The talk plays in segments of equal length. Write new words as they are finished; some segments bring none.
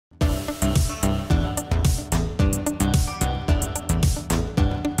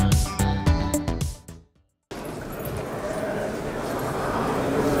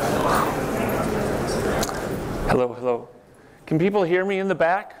Can people hear me in the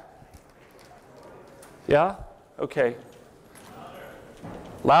back? Yeah? Okay.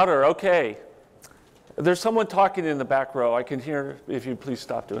 Louder, okay. There's someone talking in the back row. I can hear, if you please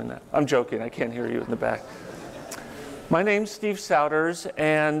stop doing that. I'm joking, I can't hear you in the back. My name's Steve Souders,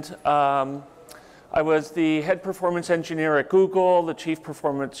 and I was the head performance engineer at Google, the chief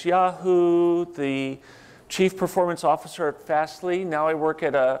performance Yahoo, the chief performance officer at Fastly. Now I work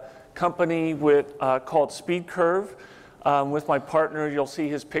at a company called SpeedCurve with my partner. You'll see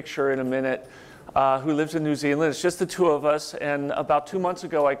his picture in a minute, who lives in New Zealand. It's just the two of us, and about 2 months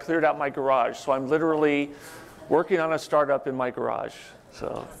ago I cleared out my garage. So I'm literally working on a startup in my garage.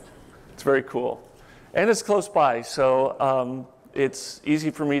 So it's very cool. And it's close by, so it's easy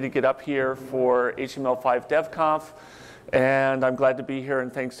for me to get up here for HTML5DevConf, and I'm glad to be here,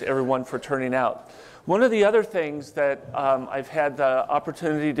 and thanks to everyone for turning out. One of the other things that I've had the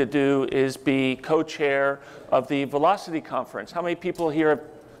opportunity to do is be co-chair of the Velocity Conference. How many people here have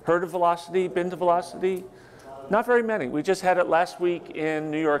heard of Velocity, been to Velocity? Not very many. We just had it last week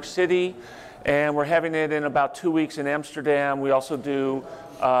in New York City, and we're having it in about 2 weeks in Amsterdam. We also do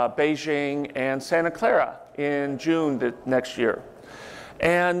Beijing and Santa Clara in June next year.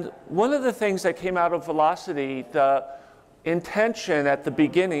 And one of the things that came out of Velocity, the intention at the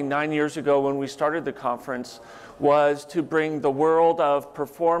beginning, 9 years ago when we started the conference, was to bring the world of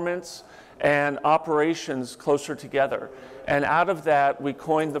performance and operations closer together. And out of that, we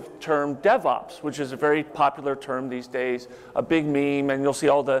coined the term DevOps, which is a very popular term these days, a big meme, and you'll see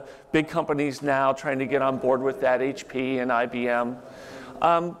all the big companies now trying to get on board with that, HP and IBM.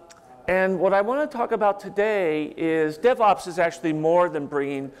 And what I want to talk about today is DevOps is actually more than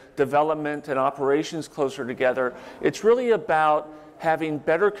bringing development and operations closer together. It's really about having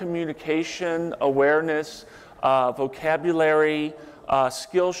better communication, awareness, vocabulary,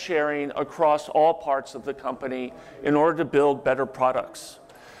 skill sharing across all parts of the company in order to build better products.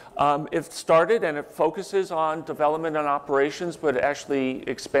 It started and it focuses on development and operations, but it actually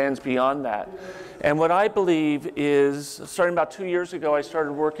expands beyond that. And what I believe is, starting about 2 years ago, I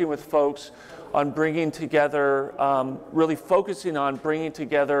started working with folks on bringing together, really focusing on bringing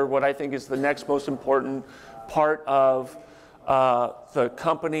together what I think is the next most important part of the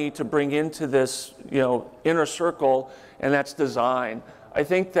company to bring into this, inner circle, and that's design. I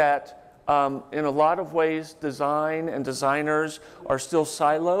think that in a lot of ways, design and designers are still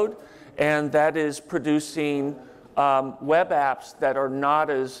siloed, and that is producing web apps that are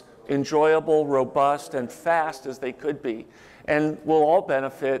not as enjoyable, robust, and fast as they could be. And we'll all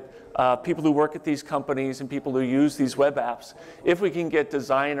benefit, people who work at these companies and people who use these web apps, if we can get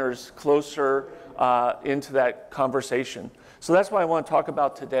designers closer into that conversation. So that's what I want to talk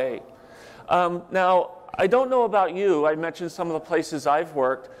about today. Now, I don't know about you. I mentioned some of the places I've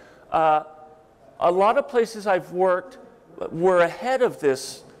worked. A lot of places I've worked were ahead of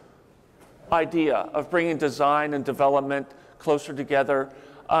this idea of bringing design and development closer together.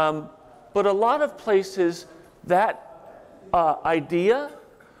 But a lot of places, that idea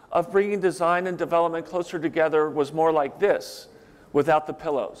of bringing design and development closer together was more like this, without the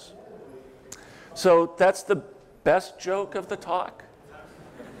pillows. So that's the best joke of the talk.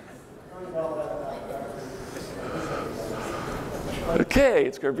 Okay,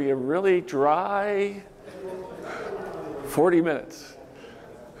 it's going to be a really dry 40 minutes.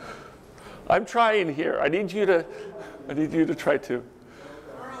 I'm trying here. I need you to try too.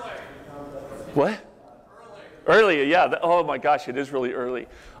 Early. What? Early, yeah. Oh my gosh, it is really early.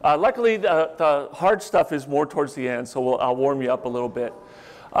 Luckily, the hard stuff is more towards the end, so I'll warm you up a little bit.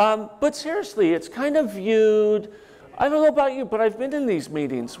 But seriously, it's kind of viewed, I don't know about you, but I've been in these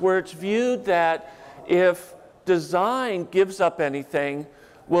meetings where it's viewed that if design gives up anything,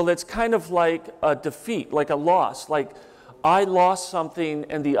 well, it's kind of like a defeat, like a loss, like I lost something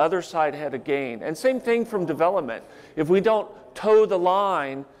and the other side had a gain. And same thing from development. If we don't toe the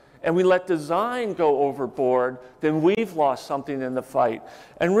line and we let design go overboard, then we've lost something in the fight.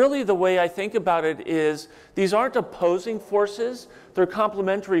 And really the way I think about it is these aren't opposing forces, they're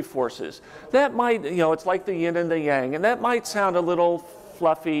complementary forces. That might, it's like the yin and the yang, and that might sound a little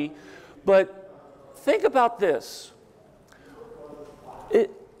fluffy, but think about this.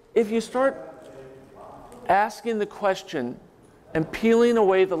 If you start asking the question and peeling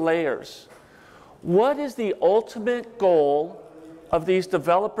away the layers, what is the ultimate goal of these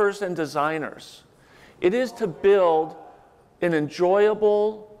developers and designers? It is to build an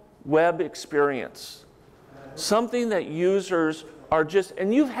enjoyable web experience, something that users are just,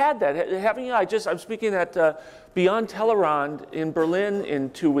 and you've had that, haven't you? I'm speaking at Beyond Tellerrand in Berlin in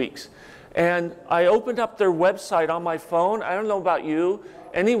 2 weeks. And I opened up their website on my phone. I don't know about you.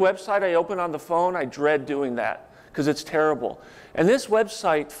 Any website I open on the phone, I dread doing that because it's terrible. And this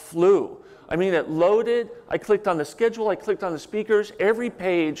website flew. I mean, it loaded. I clicked on the schedule. I clicked on the speakers. Every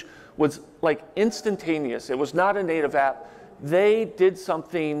page was like instantaneous. It was not a native app. They did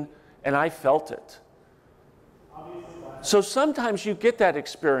something, and I felt it. So sometimes you get that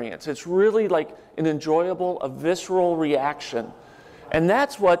experience. It's really like an enjoyable, a visceral reaction. And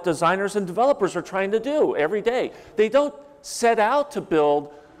that's what designers and developers are trying to do every day. They don't set out to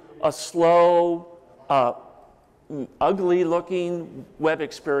build a slow, ugly-looking web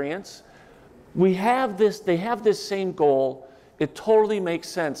experience. They have this same goal. It totally makes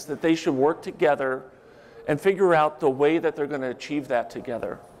sense that they should work together and figure out the way that they're going to achieve that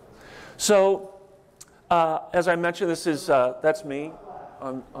together. So, as I mentioned, that's me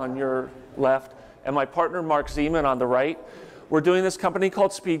on your left, and my partner Mark Zeman on the right. We're doing this company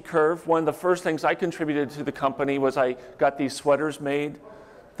called SpeedCurve. One of the first things I contributed to the company was I got these sweaters made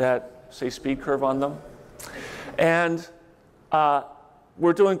that say SpeedCurve on them. And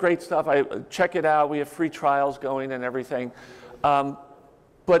we're doing great stuff. Check it out. We have free trials going and everything.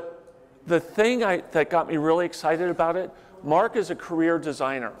 But the thing that got me really excited about it, Mark is a career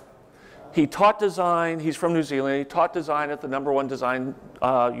designer. He taught design. He's from New Zealand. He taught design at the #1 design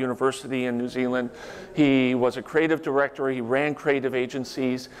university in New Zealand. He was a creative director. He ran creative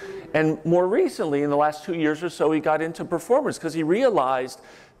agencies. And more recently, in the last 2 years or so, he got into performance because he realized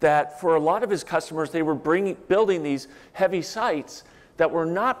that for a lot of his customers, they were building these heavy sites that were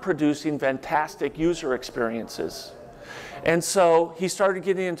not producing fantastic user experiences. And so he started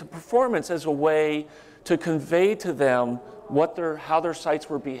getting into performance as a way to convey to them how their sites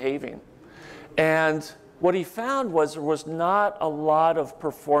were behaving. And what he found was there was not a lot of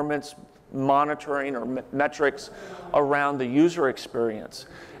performance monitoring or metrics around the user experience.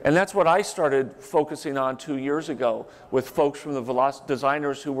 And that's what I started focusing on 2 years ago with folks from the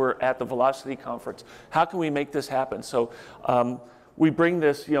designers who were at the Velocity conference. How can we make this happen? So we bring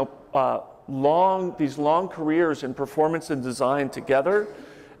this, these long careers in performance and design together.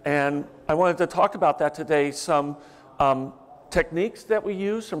 And I wanted to talk about that today, some techniques that we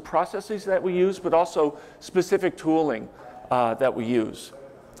use, some processes that we use, but also specific tooling that we use.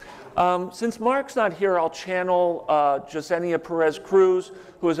 Since Mark's not here, I'll channel Yesenia Perez-Cruz,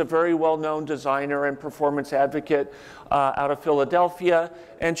 who is a very well-known designer and performance advocate out of Philadelphia.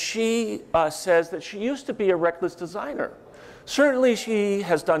 And she says that she used to be a reckless designer. Certainly, she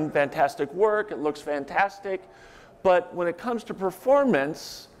has done fantastic work. It looks fantastic. But when it comes to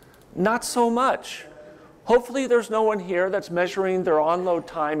performance, not so much. Hopefully, there's no one here that's measuring their onload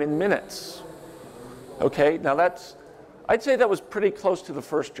time in minutes. Okay, now I'd say that was pretty close to the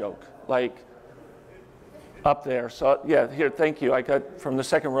first joke, like up there. So yeah, here, thank you. I got, from the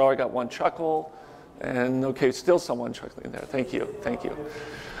second row, I got one chuckle. And okay, still someone chuckling there. Thank you, thank you.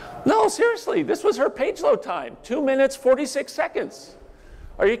 No, seriously, this was her page load time, 2 minutes, 46 seconds.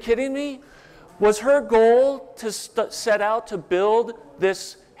 Are you kidding me? Was her goal to set out to build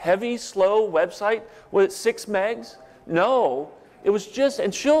this heavy, slow website with 6 megs? No, it was just,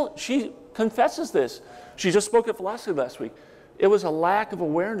 and she confesses this. She just spoke at Velocity last week. It was a lack of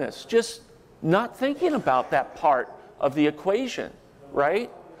awareness, just not thinking about that part of the equation, right?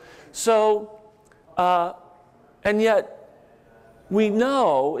 So, and yet, we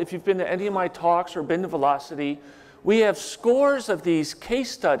know, if you've been to any of my talks or been to Velocity, we have scores of these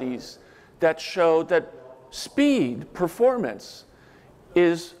case studies that show that speed, performance,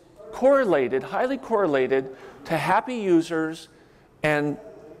 is correlated, highly correlated to happy users and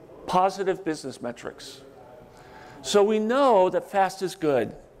positive business metrics. So we know that fast is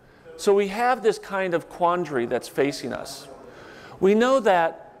good. So we have this kind of quandary that's facing us. We know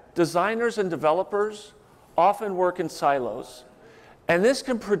that designers and developers often work in silos. And this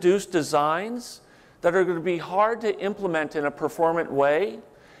can produce designs that are going to be hard to implement in a performant way.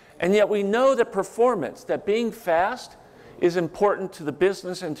 And yet we know that performance, that being fast, is important to the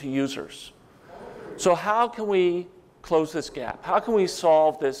business and to users. So how can we close this gap? How can we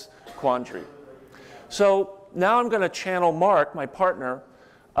solve this quandary? So now I'm going to channel Mark, my partner,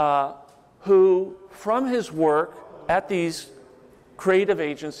 who from his work at these creative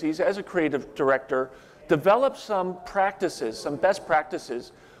agencies as a creative director, developed some practices, some best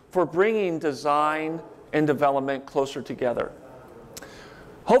practices for bringing design and development closer together.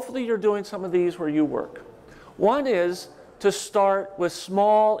 Hopefully you're doing some of these where you work. One is to start with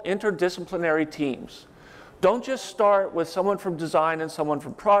small interdisciplinary teams. Don't just start with someone from design and someone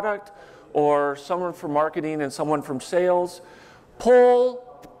from product, or someone from marketing and someone from sales. Pull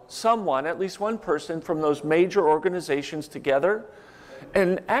someone, at least one person, from those major organizations together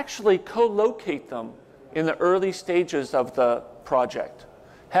and actually co-locate them in the early stages of the project.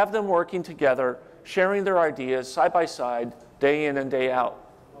 Have them working together sharing their ideas side by side, day in and day out.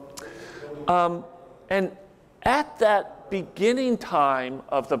 And at that beginning time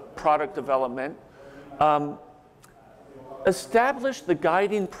of the product development, establish the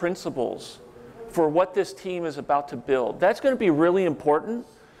guiding principles for what this team is about to build. That's going to be really important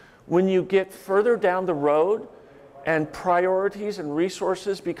when you get further down the road and priorities and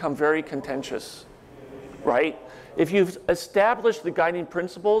resources become very contentious, right? If you've established the guiding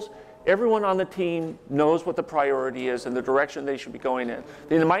principles, everyone on the team knows what the priority is and the direction they should be going in.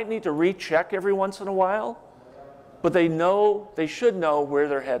 They might need to recheck every once in a while, but they should know where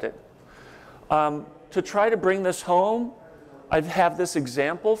they're headed. To try to bring this home, I have this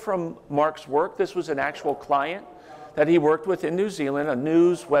example from Mark's work. This was an actual client that he worked with in New Zealand, a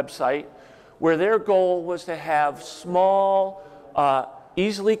news website, where their goal was to have small,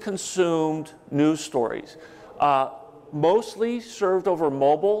 easily consumed news stories, mostly served over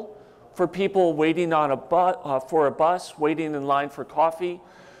mobile for people waiting on for a bus, waiting in line for coffee.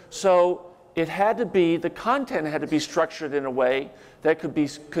 So it had to be, the content had to be structured in a way that could be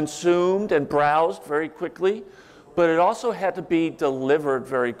consumed and browsed very quickly, but it also had to be delivered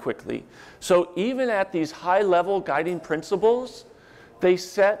very quickly. So even at these high-level guiding principles, they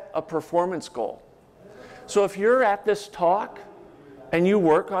set a performance goal. So if you're at this talk and you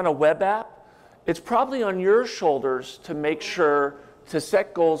work on a web app, it's probably on your shoulders to make sure to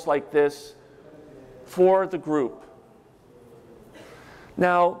set goals like this for the group.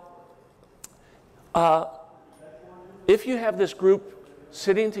 Now, if you have this group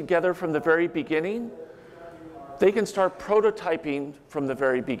sitting together from the very beginning, they can start prototyping from the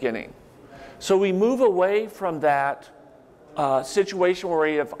very beginning. So we move away from that situation where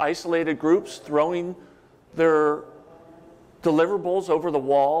we have isolated groups throwing their deliverables over the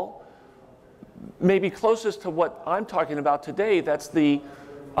wall. Maybe closest to what I'm talking about today, that's the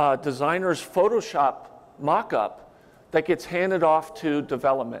designer's Photoshop mock-up that gets handed off to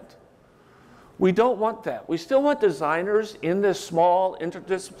development. We don't want that. We still want designers in this small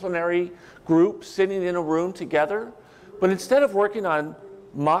interdisciplinary group sitting in a room together, but instead of working on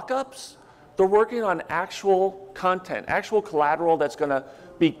mock-ups, they're working on actual content, actual collateral that's going to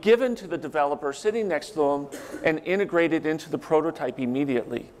be given to the developer sitting next to them and integrated into the prototype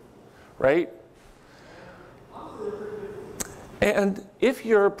immediately, right? And if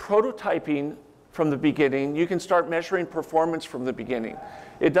you're prototyping from the beginning, you can start measuring performance from the beginning.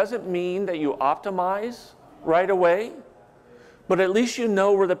 It doesn't mean that you optimize right away, but at least you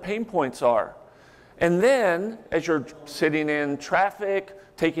know where the pain points are. And then, as you're sitting in traffic,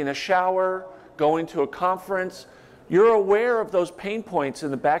 taking a shower, going to a conference, you're aware of those pain points in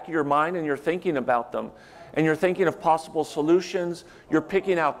the back of your mind and you're thinking about them. And you're thinking of possible solutions. You're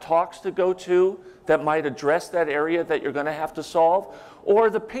picking out talks to go to that might address that area that you're going to have to solve. Or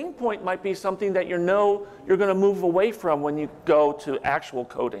the pain point might be something that you know you're going to move away from when you go to actual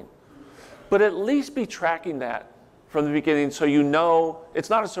coding. But at least be tracking that from the beginning so you know it's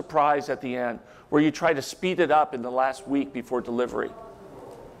not a surprise at the end where you try to speed it up in the last week before delivery.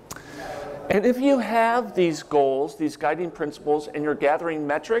 And if you have these goals, these guiding principles, and you're gathering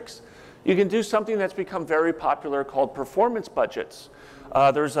metrics, you can do something that's become very popular called performance budgets.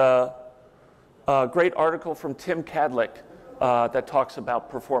 There's a great article from Tim Kadlik that talks about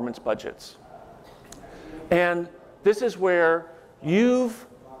performance budgets. And this is where you've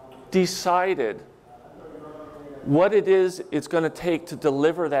decided what it is it's going to take to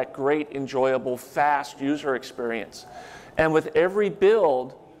deliver that great, enjoyable, fast user experience. And with every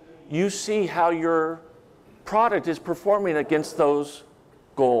build, you see how your product is performing against those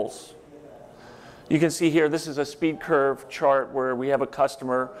goals. You can see here, this is a SpeedCurve chart where we have a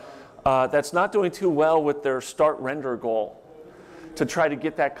customer that's not doing too well with their start render goal to try to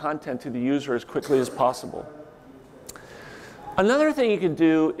get that content to the user as quickly as possible. Another thing you can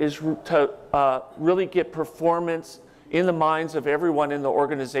do is to really get performance in the minds of everyone in the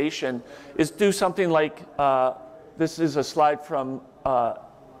organization is do something like, this is a slide from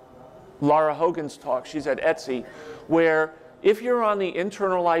Lara Hogan's talk, she's at Etsy, where if you're on the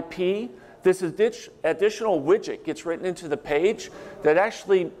internal IP, this additional widget gets written into the page that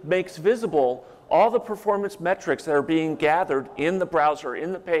actually makes visible all the performance metrics that are being gathered in the browser,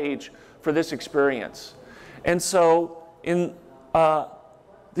 in the page for this experience. And so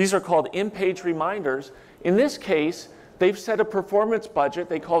these are called in-page reminders. In this case, they've set a performance budget,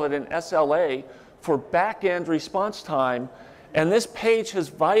 they call it an SLA, for back-end response time, and this page has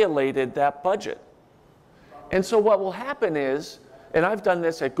violated that budget. And so what will happen is, and I've done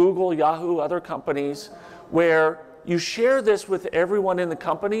this at Google, Yahoo, other companies, where you share this with everyone in the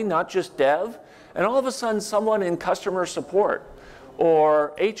company, not just dev, and all of a sudden someone in customer support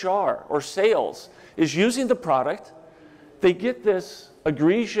or HR or sales is using the product. They get this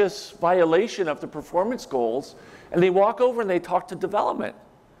egregious violation of the performance goals, and they walk over and they talk to development.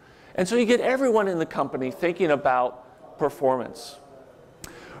 And so you get everyone in the company thinking about performance.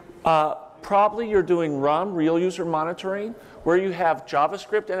 Probably you're doing RUM, real user monitoring, where you have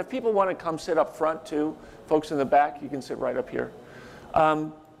JavaScript. And if people want to come sit up front too, folks in the back, you can sit right up here.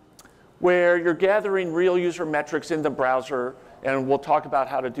 Where you're gathering real user metrics in the browser, and we'll talk about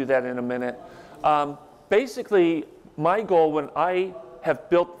how to do that in a minute. Basically, my goal when I have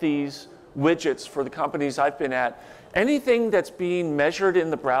built these widgets for the companies I've been at, anything that's being measured in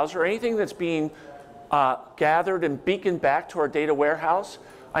the browser, anything that's being gathered and beaconed back to our data warehouse,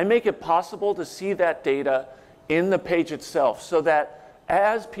 I make it possible to see that data in the page itself, so that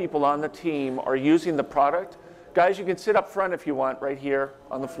as people on the team are using the product, guys, you can sit up front if you want, right here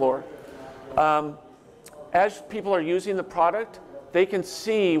on the floor. As people are using the product, they can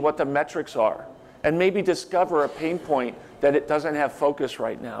see what the metrics are and maybe discover a pain point that it doesn't have focus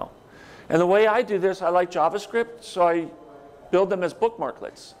right now. And the way I do this, I like JavaScript, so I build them as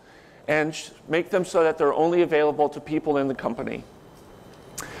bookmarklets and make them so that they're only available to people in the company.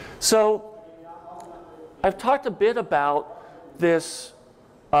 So I've talked a bit about this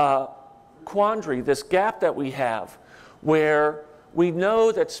quandary, this gap that we have, where we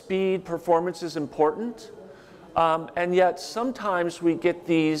know that speed, performance is important, and yet sometimes we get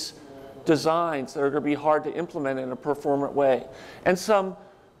these designs that are going to be hard to implement in a performant way. And some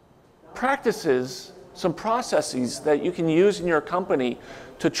practices, some processes that you can use in your company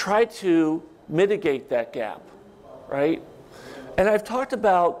to try to mitigate that gap, right? And I've talked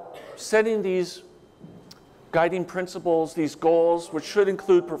about setting these guiding principles, these goals, which should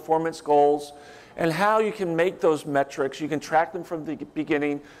include performance goals, and how you can make those metrics. You can track them from the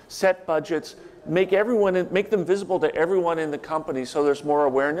beginning, set budgets, make them visible to everyone in the company so there's more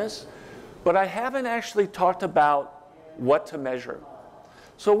awareness. But I haven't actually talked about what to measure.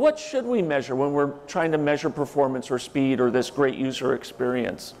 So what should we measure when we're trying to measure performance or speed or this great user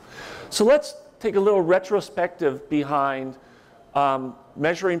experience? So let's take a little retrospective behind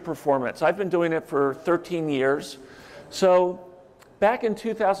measuring performance. I've been doing it for 13 years. So back in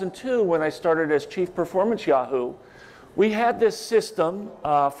 2002, when I started as Chief Performance Yahoo, we had this system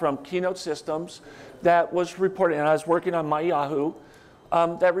from Keynote Systems that was reporting, and I was working on My Yahoo,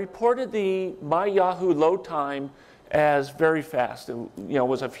 that reported the My Yahoo load time as very fast. It,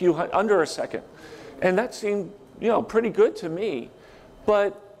 was under a second. And that seemed, pretty good to me.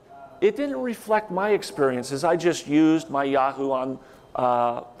 But it didn't reflect my experiences. I just used My Yahoo on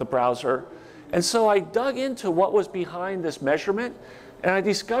the browser. And so I dug into what was behind this measurement, and I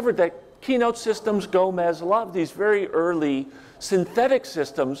discovered that Keynote Systems, Gomez, a lot of these very early synthetic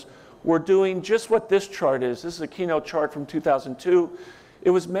systems were doing just what this chart is. This is a Keynote chart from 2002.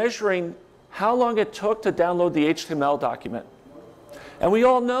 It was measuring how long it took to download the HTML document. And we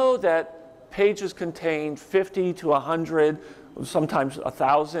all know that pages contain 50 to 100, sometimes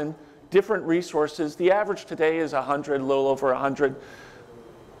 1,000 different resources. The average today is 100, a little over 100.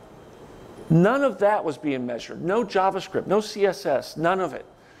 None of that was being measured. No JavaScript, no CSS, none of it.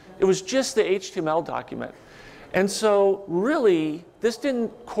 It was just the HTML document. And so really, this didn't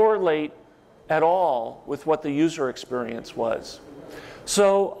correlate at all with what the user experience was.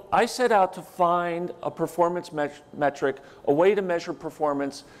 So I set out to find a performance metric, a way to measure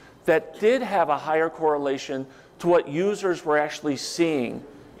performance that did have a higher correlation to what users were actually seeing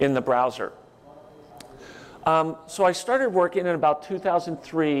in the browser. So I started working in about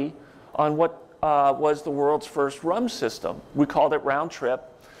 2003 on what was the world's first RUM system. We called it Round Trip.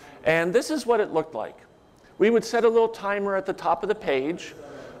 And this is what it looked like. We would set a little timer at the top of the page,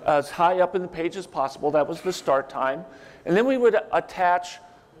 as high up in the page as possible. That was the start time. And then we would attach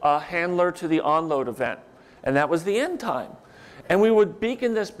a handler to the onload event. And that was the end time. And we would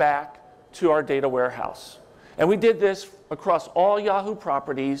beacon this back to our data warehouse. And we did this across all Yahoo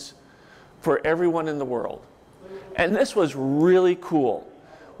properties for everyone in the world. And this was really cool.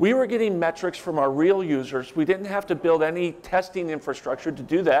 We were getting metrics from our real users. We didn't have to build any testing infrastructure to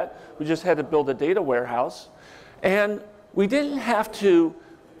do that. We just had to build a data warehouse. And we didn't have to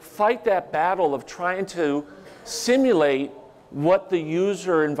fight that battle of trying to simulate what the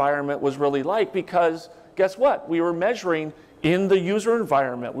user environment was really like, because guess what? We were measuring in the user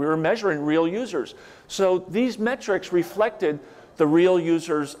environment. We were measuring real users. So these metrics reflected the real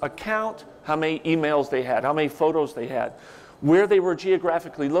user's account, how many emails they had, how many photos they had, where they were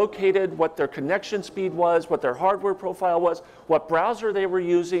geographically located, what their connection speed was, what their hardware profile was, what browser they were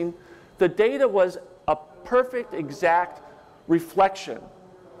using. The data was a perfect, exact reflection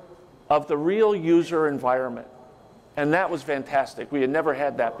of the real user environment. And that was fantastic. We had never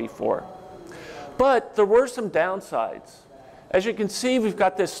had that before. But there were some downsides. As you can see, we've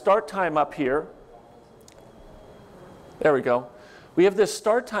got this start time up here. There we go. We have this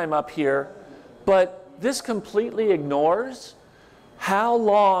start time up here, but this completely ignores how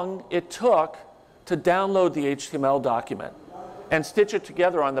long it took to download the HTML document and stitch it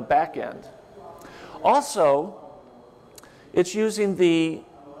together on the back end. Also, it's using the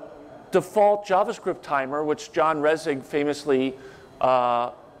default JavaScript timer, which John Resig famously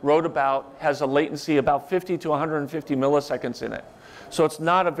wrote about, has a latency about 50 to 150 milliseconds in it. So it's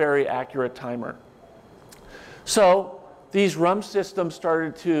not a very accurate timer. So these RUM systems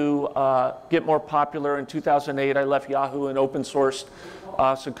started to get more popular. In 2008, I left Yahoo and open sourced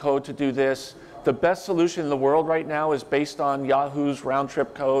some code to do this. The best solution in the world right now is based on Yahoo's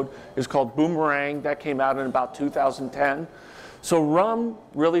round-trip code. It's called Boomerang. That came out in about 2010. So RUM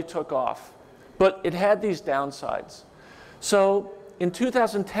really took off. But it had these downsides. So in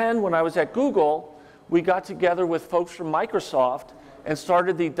 2010, when I was at Google, we got together with folks from Microsoft and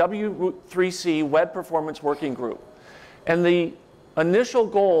started the W3C Web Performance Working Group. And the initial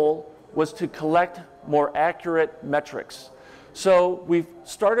goal was to collect more accurate metrics. So we've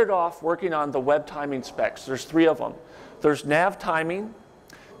started off working on the web timing specs. There's 3 of them. There's nav timing.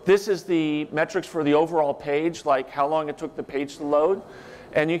 This is the metrics for the overall page, like how long it took the page to load.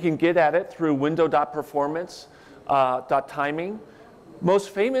 And you can get at it through window.performance .timing. Most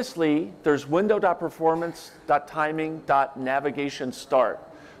famously, there's window.performance.timing.navigation start.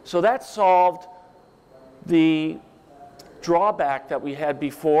 So that solved the drawback that we had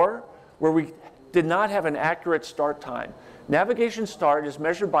before, where we did not have an accurate start time. Navigation start is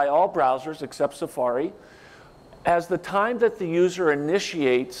measured by all browsers except Safari as the time that the user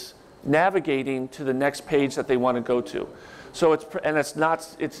initiates navigating to the next page that they want to go to. So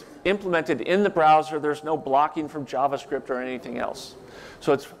it's implemented in the browser. There's no blocking from JavaScript or anything else.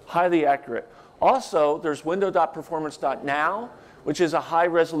 So it's highly accurate. Also, there's window.performance.now, which is a high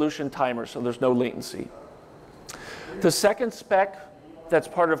resolution timer, so there's no latency. The second spec that's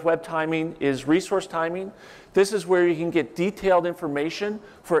part of web timing is resource timing. This is where you can get detailed information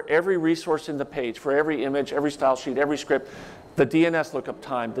for every resource in the page, for every image, every style sheet, every script, the DNS lookup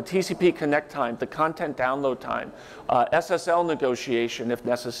time, the TCP connect time, the content download time, SSL negotiation if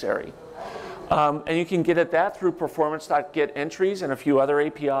necessary. And you can get at that through performance.getEntries and a few other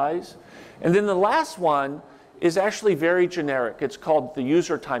APIs. And then the last one is actually very generic. It's called the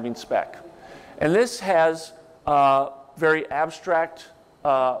user timing spec. And this has very abstract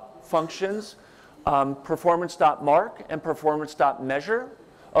functions, performance.mark and performance.measure.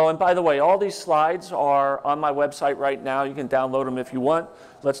 Oh, and by the way, all these slides are on my website right now. You can download them if you want.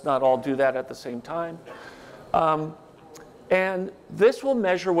 Let's not all do that at the same time. And this will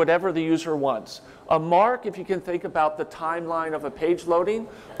measure whatever the user wants. A mark, if you can think about the timeline of a page loading,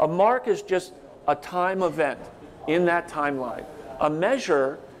 a mark is just a time event in that timeline. A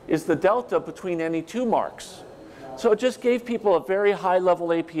measure is the delta between any 2 marks. So it just gave people a very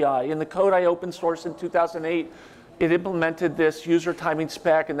high-level API. In the code I open sourced in 2008, it implemented this user timing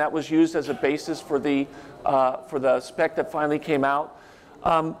spec, and that was used as a basis for the spec that finally came out.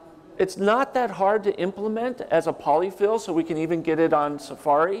 It's not that hard to implement as a polyfill, so we can even get it on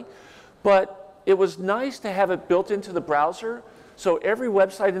Safari. But it was nice to have it built into the browser, so every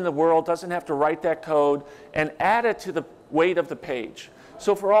website in the world doesn't have to write that code and add it to the weight of the page.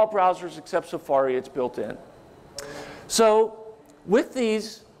 So for all browsers except Safari, it's built in. So with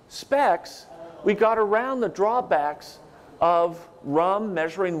these specs, we got around the drawbacks of RUM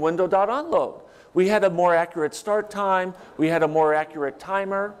measuring window.onload. We had a more accurate start time. We had a more accurate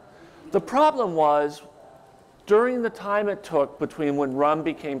timer. The problem was, during the time it took between when RUM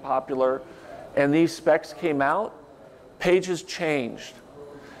became popular and these specs came out, pages changed.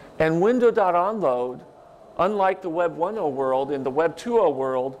 And window.onload, unlike the Web 1.0 world, in the Web 2.0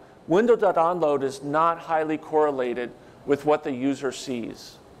 world, window.onload is not highly correlated with what the user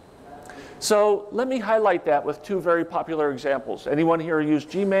sees. So let me highlight that with 2 very popular examples. Anyone here use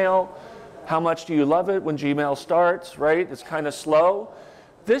Gmail? How much do you love it when Gmail starts, right? It's kind of slow.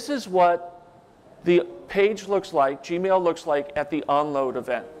 This is what the page looks like, Gmail looks like at the onload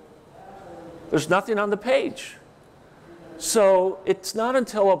event. There's nothing on the page. So it's not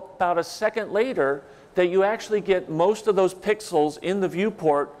until about a second later that you actually get most of those pixels in the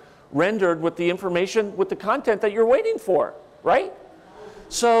viewport rendered with the information, with the content that you're waiting for, right?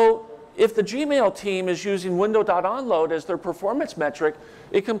 So if the Gmail team is using window.onload as their performance metric,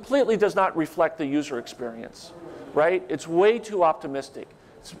 it completely does not reflect the user experience, right? It's way too optimistic.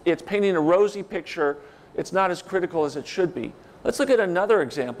 It's painting a rosy picture. It's not as critical as it should be. Let's look at another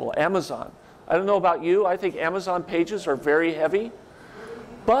example, Amazon. I don't know about you, I think Amazon pages are very heavy.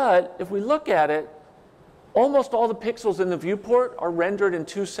 But if we look at it, almost all the pixels in the viewport are rendered in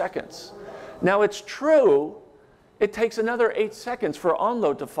 2 seconds. Now it's true, it takes another 8 seconds for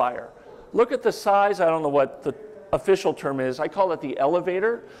onload to fire. Look at the size, I don't know what the official term is, I call it the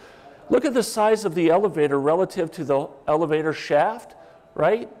elevator. Look at the size of the elevator relative to the elevator shaft,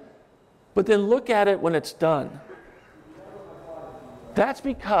 right? But then look at it when it's done. That's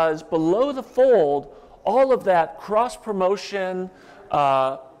because below the fold, all of that cross-promotion,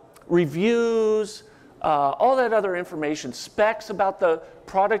 reviews, all that other information, specs about the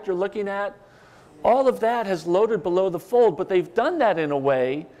product you're looking at, all of that has loaded below the fold, but they've done that in a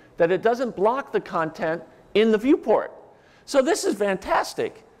way that it doesn't block the content in the viewport. So this is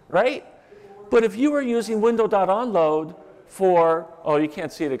fantastic, right? But if you were using window.onload for, oh, you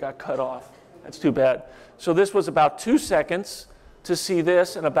can't see it, it got cut off. That's too bad. So this was about 2 seconds to see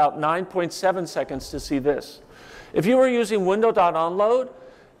this and about 9.7 seconds to see this. If you were using window.onload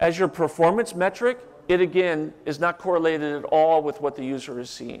as your performance metric, it again is not correlated at all with what the user is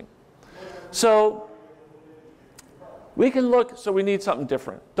seeing. So we can look, so we need something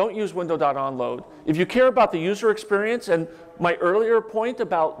different. Don't use window.onload. If you care about the user experience and my earlier point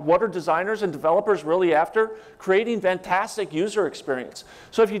about what are designers and developers really after, creating fantastic user experience.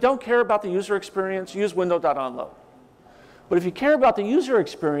 So if you don't care about the user experience, use window.onload. But if you care about the user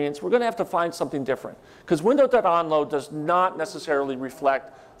experience, we're going to have to find something different, because window.onload does not necessarily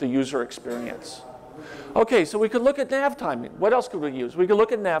reflect the user experience. Okay, so we could look at nav timing. What else could we use? We could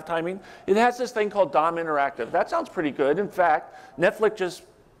look at nav timing. It has this thing called DOM Interactive. That sounds pretty good. In fact, Netflix just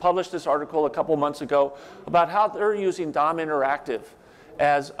published this article a couple months ago about how they're using DOM Interactive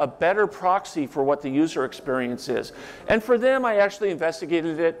as a better proxy for what the user experience is. And for them, I actually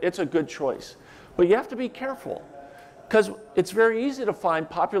investigated it. It's a good choice. But you have to be careful, because it's very easy to find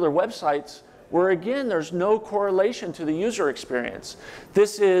popular websites where, again, there's no correlation to the user experience.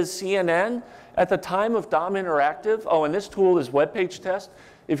 This is CNN. At the time of DOM Interactive, oh, and this tool is Web Page Test.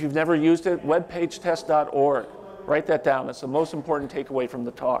 If you've never used it, webpagetest.org. Write that down. It's the most important takeaway from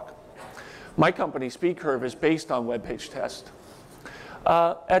the talk. My company, SpeedCurve, is based on Web Page Test.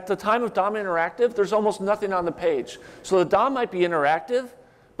 At the time of DOM Interactive, there's almost nothing on the page. So the DOM might be interactive,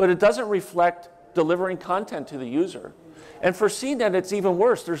 but it doesn't reflect delivering content to the user. And for CNET, it's even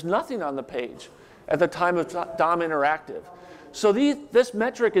worse. There's nothing on the page at the time of DOM Interactive. So this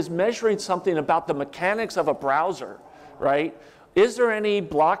metric is measuring something about the mechanics of a browser, right? Is there any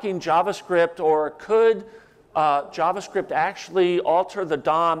blocking JavaScript, or could JavaScript actually alter the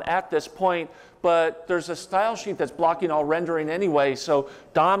DOM at this point, but there's a style sheet that's blocking all rendering anyway, so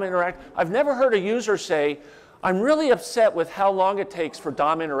DOM Interactive. I've never heard a user say, I'm really upset with how long it takes for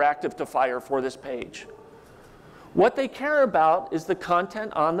DOM Interactive to fire for this page. What they care about is the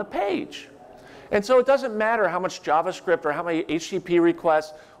content on the page. And so it doesn't matter how much JavaScript or how many HTTP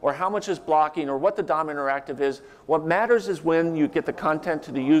requests or how much is blocking or what the DOM Interactive is. What matters is when you get the content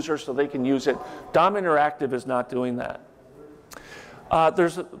to the user so they can use it. DOM Interactive is not doing that.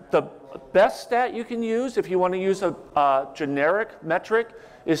 There's the best stat you can use if you want to use a generic metric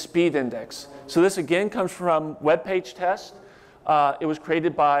is speed index. So this again comes from Web Page Test. It was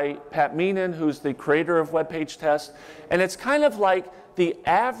created by Pat Meenan, who's the creator of Web Page Test. And it's kind of like the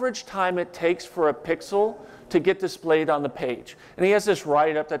average time it takes for a pixel to get displayed on the page. And he has this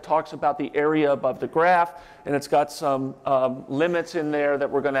write-up that talks about the area above the graph, and it's got some limits in there that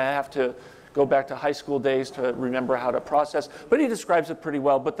we're going to have to go back to high school days to remember how to process. But he describes it pretty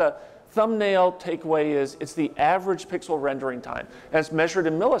well. But the thumbnail takeaway is it's the average pixel rendering time, and it's measured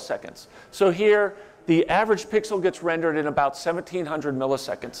in milliseconds. So here, the average pixel gets rendered in about 1,700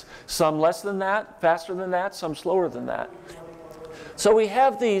 milliseconds. Some less than that, faster than that, some slower than that. So we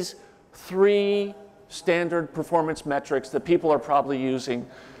have these 3 standard performance metrics that people are probably using.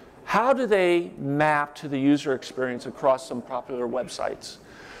 How do they map to the user experience across some popular websites?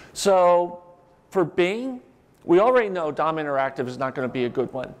 So for Bing, we already know DOM Interactive is not going to be a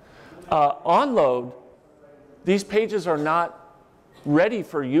good one. Onload, these pages are not ready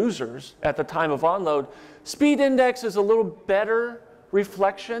for users at the time of onload. Speed index is a little better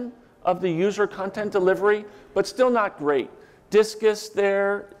reflection of the user content delivery, but still not great. Discus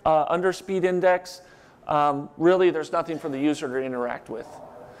there under speed index, really there's nothing for the user to interact with.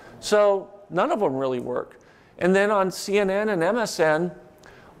 So none of them really work. And then on CNN and MSN,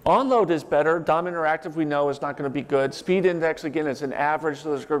 onload is better. DOM Interactive we know is not going to be good. Speed index again is an average, so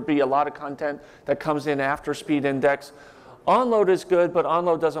there's going to be a lot of content that comes in after speed index. Onload is good, but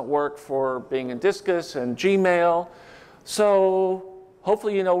onload doesn't work for Bing and Discus and Gmail. So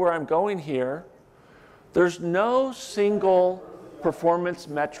hopefully you know where I'm going here. There's no single performance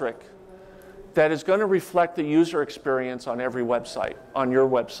metric that is going to reflect the user experience on every website, on your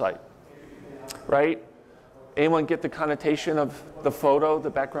website, right? Anyone get the connotation of the photo, the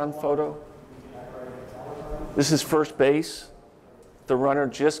background photo? This is first base. The runner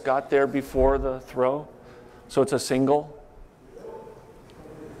just got there before the throw, so it's a single.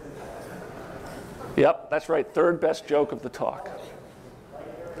 Yep, that's right, third best joke of the talk.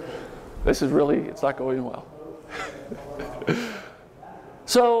 This is really, it's not going well.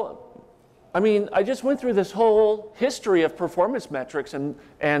 So, I mean, I just went through this whole history of performance metrics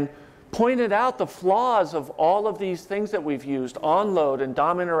and pointed out the flaws of all of these things that we've used, onload and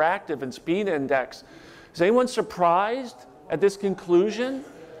DOM interactive and speed index. Is anyone surprised at this conclusion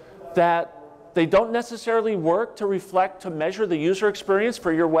that they don't necessarily work to reflect, to measure the user experience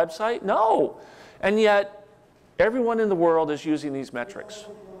for your website? No. And yet, everyone in the world is using these metrics.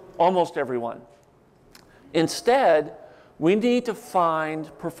 Almost everyone. Instead, we need to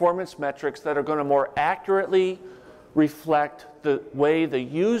find performance metrics that are going to more accurately reflect the way the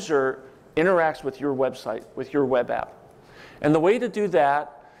user interacts with your website, with your web app. And the way to do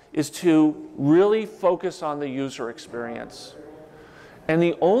that is to really focus on the user experience. And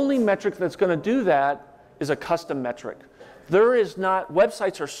the only metric that's going to do that is a custom metric. There is not,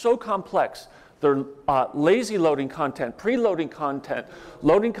 websites are so complex. They're lazy loading content, preloading content,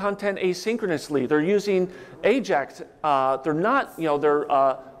 loading content asynchronously. They're using Ajax. They're not, you know, they're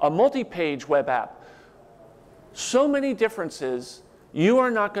a multi-page web app. So many differences. You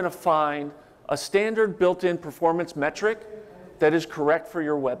are not going to find a standard built-in performance metric that is correct for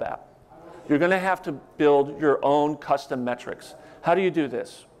your web app. You're going to have to build your own custom metrics. How do you do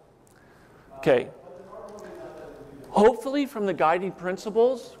this? Okay. Hopefully from the guiding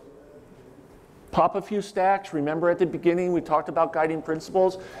principles, pop a few stacks. Remember at the beginning we talked about guiding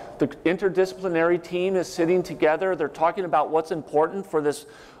principles. The interdisciplinary team is sitting together. They're talking about what's important for this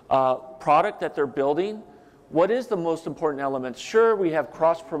product that they're building. What is the most important elements? Sure, we have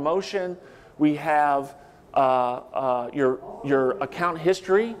cross-promotion. We have your account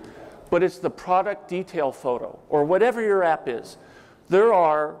history. But it's the product detail photo, or whatever your app is. There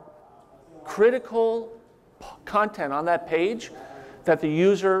are critical content on that page that the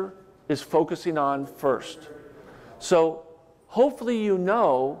user is focusing on first. So hopefully you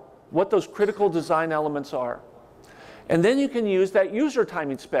know what those critical design elements are. And then you can use that user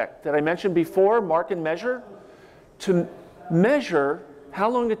timing spec that I mentioned before, mark and measure, to measure how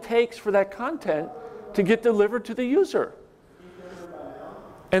long it takes for that content to get delivered to the user.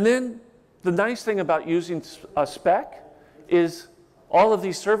 And then the nice thing about using a spec is all of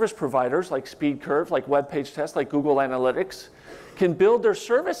these service providers like SpeedCurve, like Web Page Test, like Google Analytics, can build their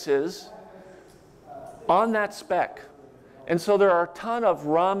services on that spec. And so there are a ton of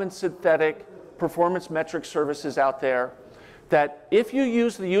RUM and synthetic performance metric services out there that if you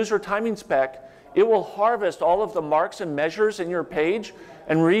use the user timing spec, it will harvest all of the marks and measures in your page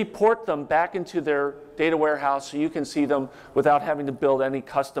and report them back into their data warehouse so you can see them without having to build any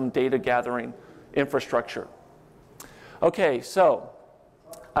custom data gathering infrastructure. Okay, so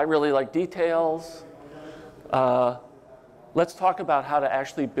I really like details. Let's talk about how to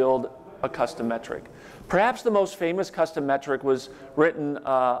actually build a custom metric. Perhaps the most famous custom metric was written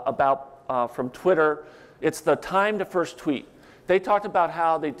from Twitter. It's the time to first tweet. They talked about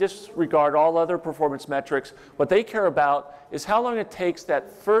how they disregard all other performance metrics. What they care about is how long it takes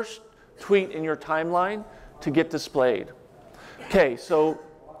that first tweet in your timeline to get displayed. Okay, so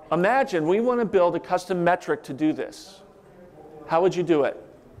imagine we want to build a custom metric to do this. How would you do it?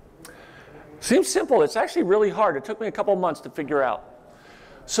 Seems simple. It's actually really hard. It took me a couple months to figure out.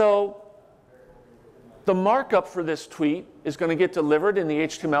 So the markup for this tweet is going to get delivered in the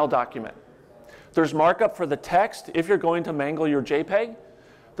HTML document. There's markup for the text if you're going to mangle your JPEG.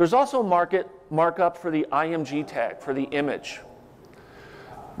 There's also markup for the IMG tag, for the image.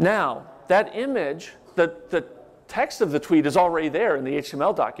 Now, that image, the text of the tweet is already there in the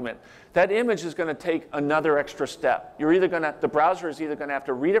HTML document. That image is going to take another extra step. You're either going to, the browser is either going to have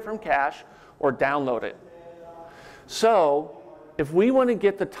to read it from cache or download it. So if we want to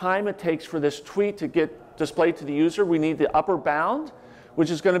get the time it takes for this tweet to get displayed to the user, we need the upper bound, which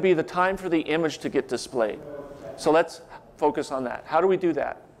is going to be the time for the image to get displayed. So let's focus on that. How do we do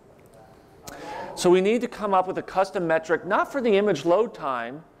that? So we need to come up with a custom metric, not for the image load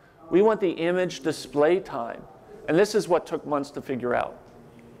time. We want the image display time. And this is what took months to figure out.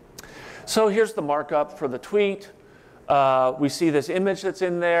 So here's the markup for the tweet. We see this image that's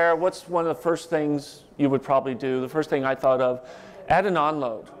in there. What's one of the first things you would probably do? The first thing I thought of, add an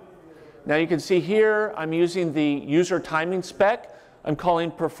onload. Now you can see here, I'm using the user timing spec. I'm calling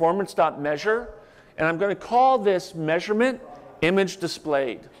performance.measure, and I'm going to call this measurement image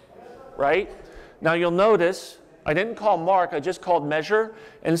displayed, right? Now you'll notice I didn't call mark, I just called measure.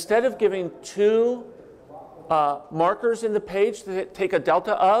 Instead of giving two markers in the page to take a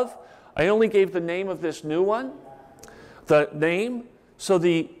delta of, I only gave the name of this new one, the name. So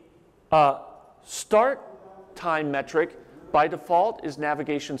the start time metric by default is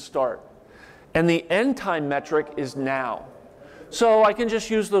navigation start. And the end time metric is now. So I can just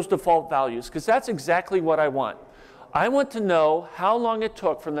use those default values because that's exactly what I want. I want to know how long it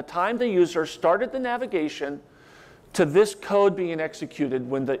took from the time the user started the navigation to this code being executed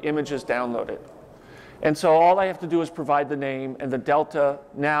when the image is downloaded. And so all I have to do is provide the name, and the delta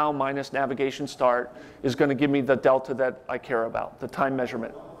now minus navigation start is going to give me the delta that I care about, the time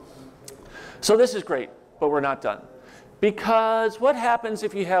measurement. So this is great, but we're not done. Because what happens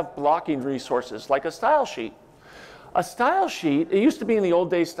if you have blocking resources like a style sheet? A style sheet, it used to be in the old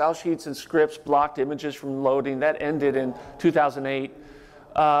days, style sheets and scripts blocked images from loading. That ended in 2008.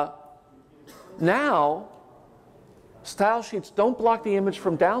 Now, style sheets don't block the image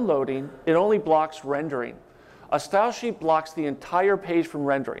from downloading. It only blocks rendering. A style sheet blocks the entire page from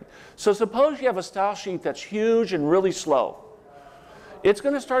rendering. So suppose you have a style sheet that's huge and really slow. It's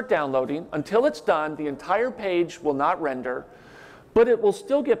going to start downloading. Until it's done, the entire page will not render, but it will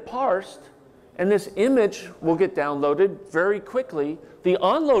still get parsed, and this image will get downloaded very quickly. The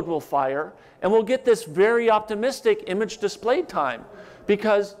onload will fire, and we'll get this very optimistic image display time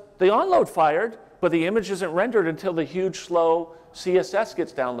because the onload fired, but the image isn't rendered until the huge, slow CSS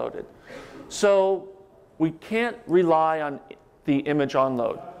gets downloaded. So we can't rely on the image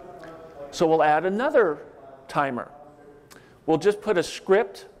onload. So we'll add another timer. We'll just put a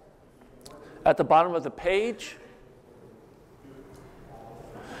script at the bottom of the page,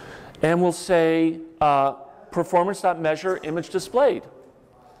 and we'll say performance.measure image displayed.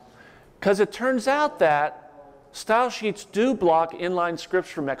 Because it turns out that style sheets do block inline scripts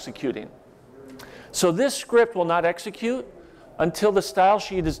from executing. So this script will not execute until the style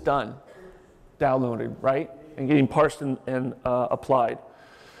sheet is done, downloaded, right? And getting parsed and applied.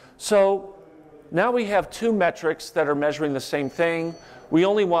 So now we have two metrics that are measuring the same thing. We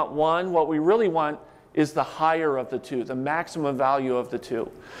only want one. What we really want is the higher of the two, the maximum value of the two.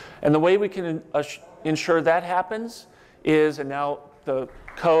 And the way we can ensure that happens is, and now the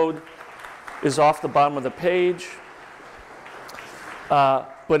code is off the bottom of the page,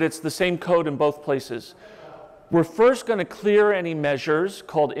 but it's the same code in both places. We're first going to clear any measures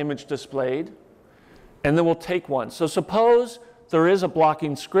called image displayed, and then we'll take one. So suppose there is a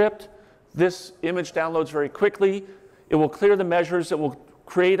blocking script. This image downloads very quickly. It will clear the measures. It will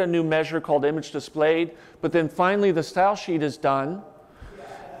create a new measure called image displayed. But then finally, the style sheet is done.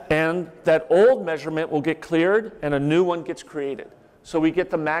 And that old measurement will get cleared, and a new one gets created. So we get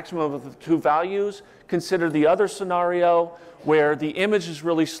the maximum of the two values. Consider the other scenario where the image is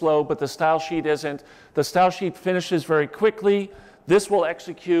really slow, but the style sheet isn't. The style sheet finishes very quickly. This will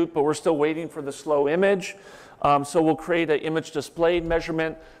execute, but we're still waiting for the slow image. So we'll create an image displayed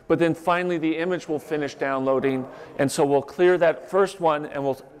measurement, but then finally the image will finish downloading, and so we'll clear that first one and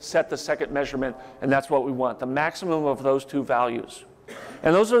we'll set the second measurement, and that's what we want, the maximum of those two values.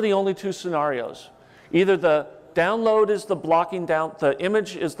 And those are the only two scenarios. Either the download is the blocking down, the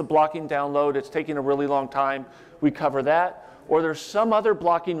image is the blocking download, it's taking a really long time, we cover that, or there's some other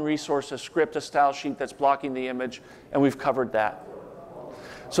blocking resource, a script, a style sheet that's blocking the image, and we've covered that.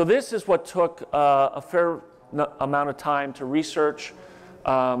 So this is what took a fair amount of time to research,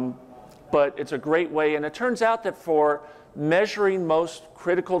 but it's a great way, and it turns out that for measuring most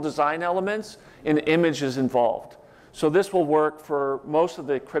critical design elements, an image is involved. So this will work for most of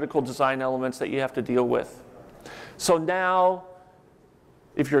the critical design elements that you have to deal with. So now,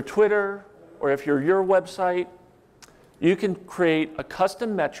 if you're Twitter or if you're your website, you can create a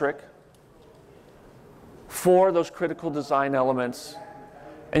custom metric for those critical design elements,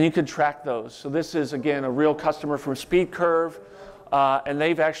 and you can track those. So this is, again, a real customer from SpeedCurve, and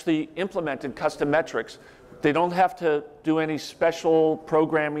they've actually implemented custom metrics. They don't have to do any special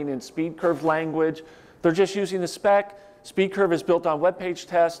programming in SpeedCurve language. They're just using the spec. SpeedCurve is built on web page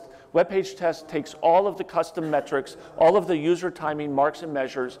test. Web page test takes all of the custom metrics, all of the user timing marks and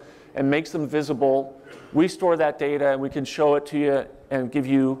measures, and makes them visible. We store that data, and we can show it to you and give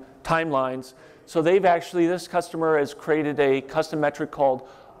you timelines. So they've actually, this customer has created a custom metric called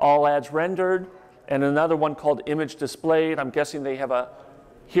all ads rendered, and another one called image displayed. I'm guessing they have a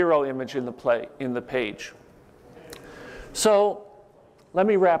hero image in the page. So let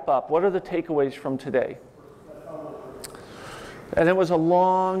me wrap up. What are the takeaways from today? And it was a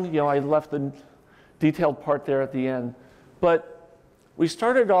long, I left the detailed part there at the end. But we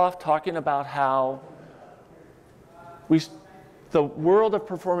started off talking about how the world of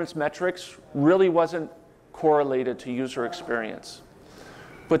performance metrics really wasn't correlated to user experience.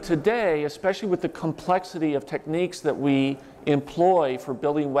 But today, especially with the complexity of techniques that we employ for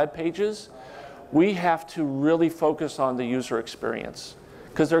building web pages, we have to really focus on the user experience.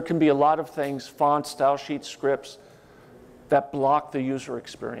 Because there can be a lot of things, fonts, style sheets, scripts, that block the user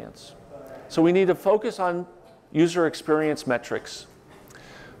experience. So we need to focus on user experience metrics.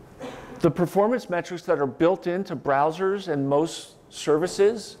 The performance metrics that are built into browsers and most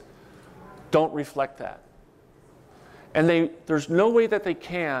services don't reflect that. And there's no way that they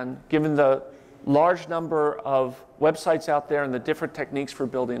can, given the large number of websites out there and the different techniques for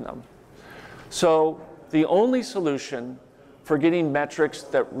building them. So the only solution for getting metrics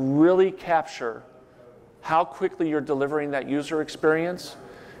that really capture how quickly you're delivering that user experience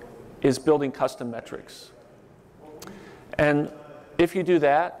is building custom metrics. And if you do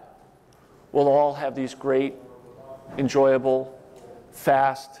that, we'll all have these great, enjoyable,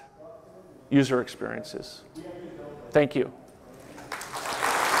 fast user experiences. Thank you.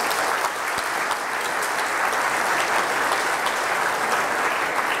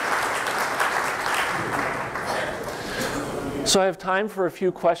 So I have time for a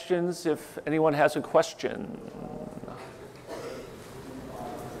few questions if anyone has a question.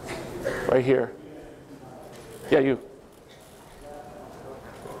 Right here. Yeah, you.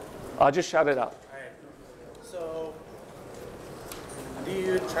 I'll just shout it out. All right. So do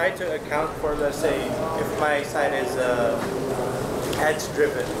you try to account for, let's say, if my site is ads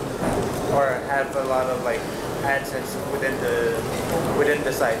driven or have a lot of like AdSense within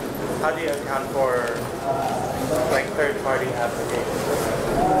the site? How do you account for like third-party applications?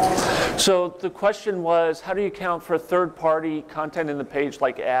 So the question was, how do you account for third-party content in the page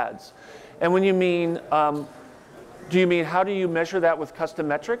like ads? And when you mean, do you mean how do you measure that with custom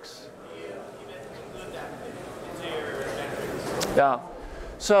metrics? Yeah.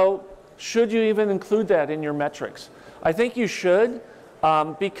 So should you even include that in your metrics? I think you should,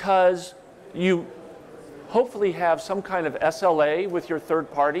 because you hopefully have some kind of SLA with your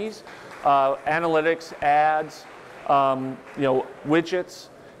third parties, analytics, ads, widgets,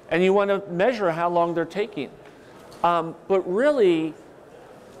 and you want to measure how long they're taking. But really,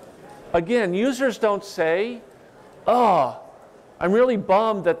 again, users don't say, oh, I'm really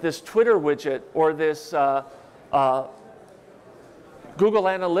bummed that this Twitter widget or this Google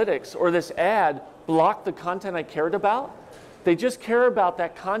Analytics or this ad blocked the content I cared about. They just care about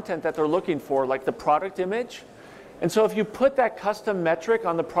that content that they're looking for, like the product image. And so if you put that custom metric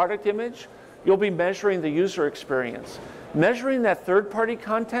on the product image, you'll be measuring the user experience. Measuring that third-party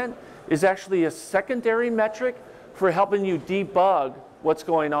content is actually a secondary metric for helping you debug what's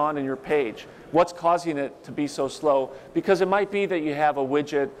going on in your page, what's causing it to be so slow, because it might be that you have a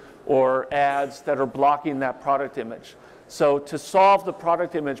widget or ads that are blocking that product image. So to solve the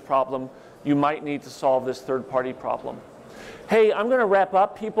product image problem, you might need to solve this third-party problem. Hey, I'm going to wrap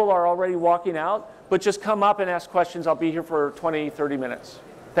up. People are already walking out, but just come up and ask questions. I'll be here for 20, 30 minutes.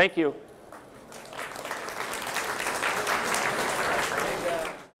 Thank you.